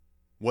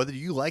Whether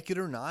you like it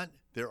or not,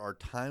 there are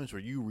times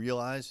where you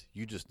realize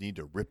you just need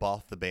to rip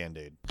off the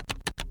Band-Aid.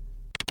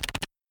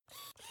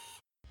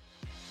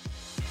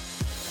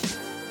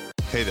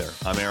 Hey there,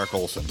 I'm Eric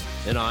Olson.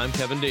 And I'm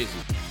Kevin Daisy.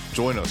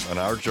 Join us on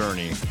our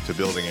journey to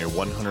building a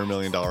 $100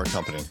 million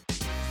company.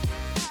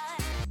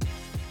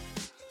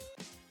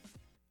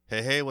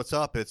 Hey, what's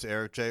up? It's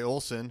Eric J.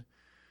 Olson.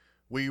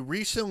 We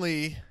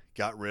recently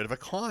got rid of a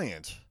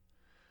client.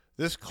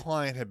 This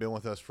client had been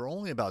with us for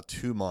only about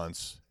 2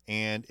 months,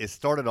 and it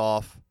started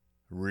off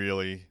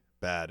really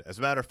bad. As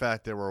a matter of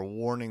fact, there were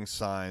warning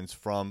signs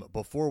from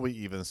before we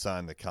even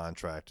signed the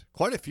contract.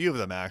 Quite a few of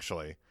them,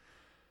 actually.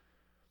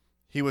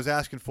 He was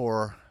asking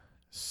for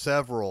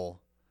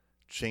several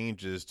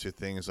changes to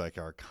things like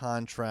our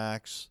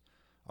contracts,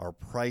 our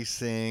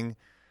pricing,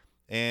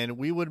 and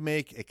we would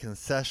make a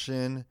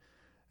concession,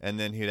 and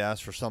then he'd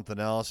ask for something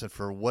else, and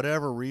for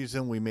whatever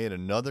reason, we made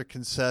another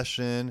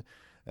concession,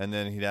 and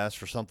then he'd ask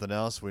for something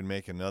else, we'd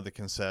make another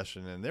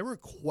concession, and there were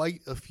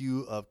quite a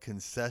few of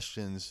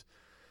concessions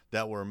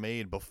that were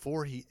made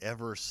before he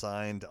ever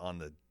signed on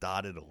the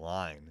dotted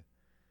line.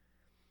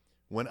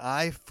 When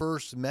I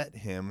first met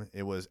him,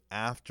 it was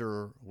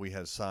after we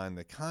had signed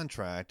the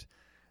contract,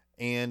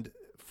 and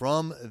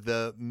from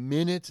the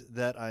minute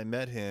that I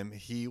met him,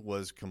 he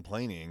was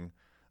complaining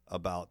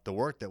about the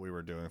work that we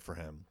were doing for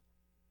him.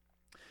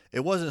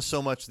 It wasn't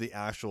so much the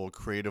actual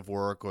creative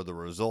work or the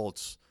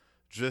results,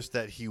 just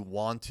that he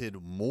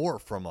wanted more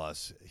from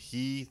us.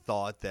 He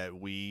thought that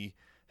we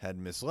had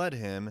misled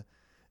him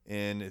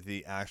in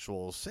the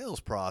actual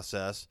sales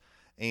process,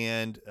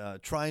 and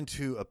trying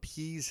to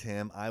appease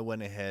him, I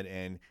went ahead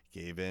and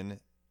gave in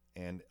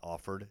and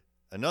offered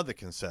another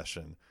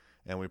concession,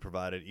 and we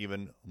provided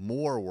even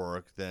more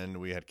work than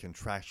we had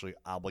contractually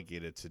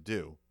obligated to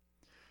do.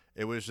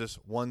 It was just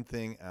one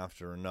thing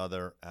after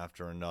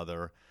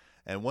another,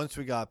 and once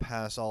we got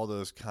past all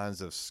those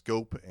kinds of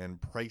scope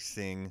and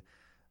pricing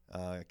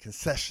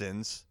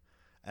concessions,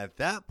 at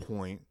that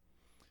point,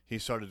 he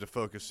started to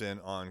focus in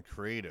on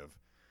creative.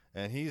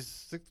 And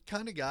he's the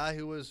kind of guy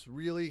who was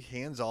really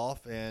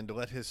hands-off and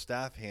let his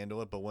staff handle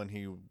it. But when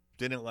he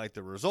didn't like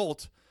the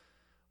result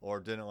or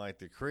didn't like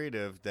the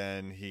creative,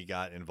 then he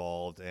got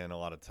involved and a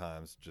lot of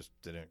times just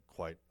didn't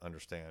quite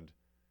understand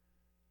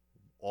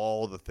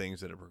all the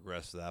things that had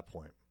progressed to that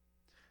point.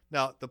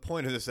 Now, the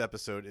point of this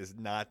episode is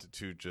not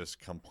to just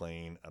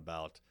complain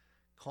about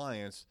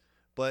clients,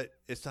 but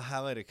it's to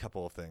highlight a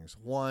couple of things.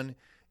 One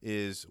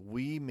is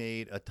we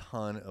made a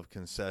ton of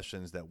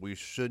concessions that we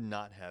should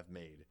not have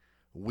made.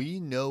 We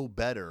know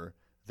better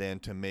than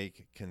to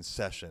make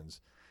concessions.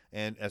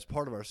 And as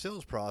part of our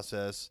sales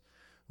process,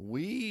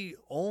 we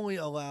only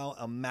allow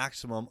a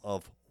maximum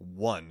of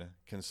one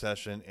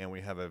concession, and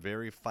we have a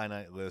very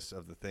finite list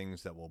of the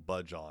things that we'll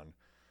budge on.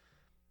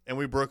 And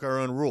we broke our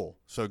own rule.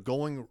 So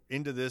going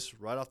into this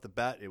right off the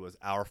bat, it was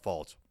our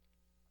fault.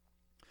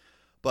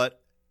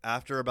 But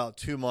after about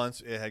 2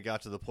 months, it had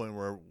got to the point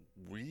where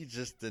we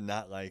just did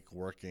not like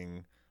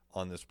working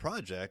on this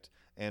project.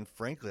 And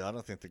frankly, I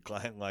don't think the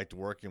client liked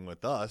working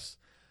with us.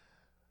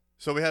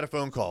 So we had a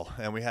phone call,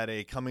 and we had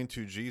a coming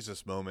to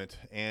Jesus moment.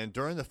 And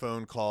during the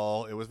phone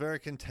call, it was very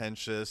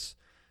contentious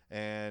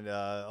and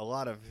a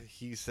lot of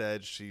he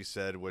said, she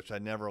said, which I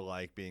never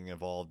like being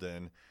involved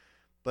in.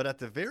 But at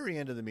the very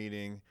end of the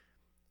meeting,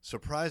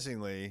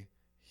 surprisingly,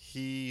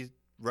 he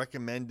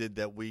recommended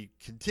that we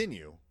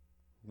continue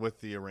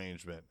with the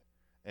arrangement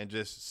and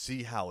just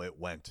see how it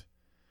went.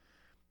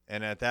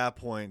 And at that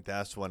point,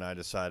 that's when I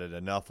decided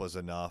enough was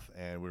enough,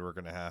 and we were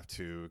going to have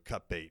to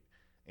cut bait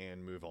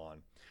and move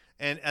on.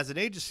 And as an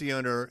agency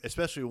owner,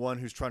 especially one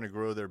who's trying to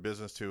grow their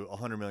business to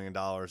 $100 million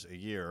a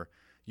year,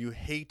 you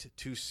hate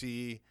to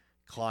see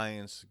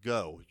clients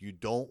go. You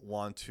don't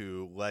want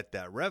to let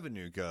that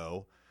revenue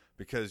go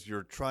because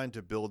you're trying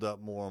to build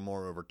up more and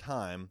more over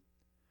time.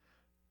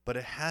 But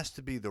it has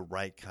to be the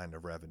right kind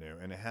of revenue,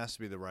 and it has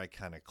to be the right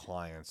kind of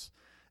clients.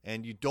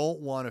 And you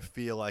don't want to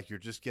feel like you're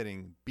just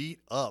getting beat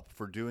up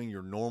for doing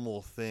your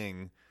normal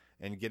thing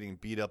and getting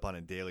beat up on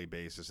a daily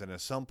basis. And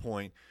at some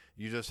point,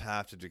 you just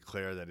have to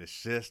declare that it's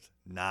just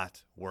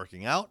not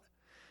working out,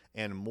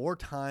 and more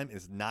time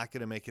is not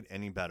going to make it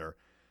any better.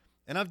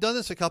 And I've done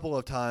this a couple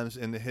of times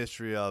in the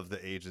history of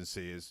the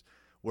agencies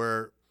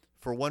where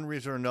for one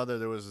reason or another,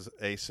 there was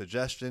a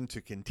suggestion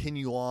to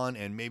continue on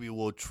and maybe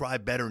we'll try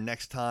better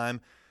next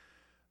time.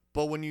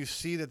 But when you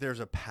see that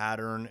there's a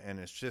pattern and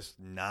it's just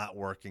not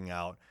working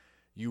out,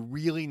 you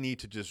really need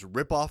to just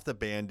rip off the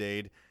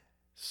Band-Aid,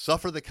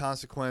 suffer the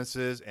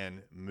consequences,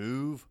 and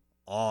move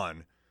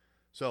on.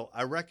 So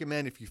I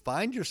recommend if you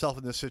find yourself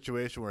in this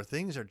situation where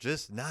things are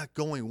just not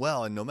going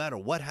well, and no matter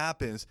what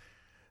happens,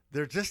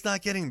 they're just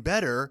not getting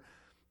better,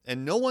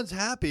 and no one's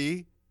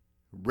happy,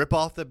 rip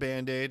off the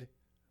Band-Aid,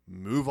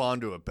 move on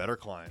to a better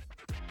client.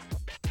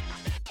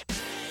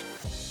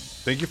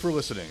 Thank you for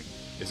listening.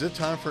 Is it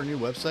time for a new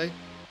website?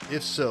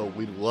 If so,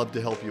 we'd love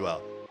to help you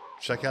out.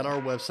 Check out our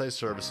website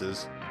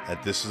services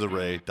at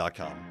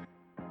thisisarray.com.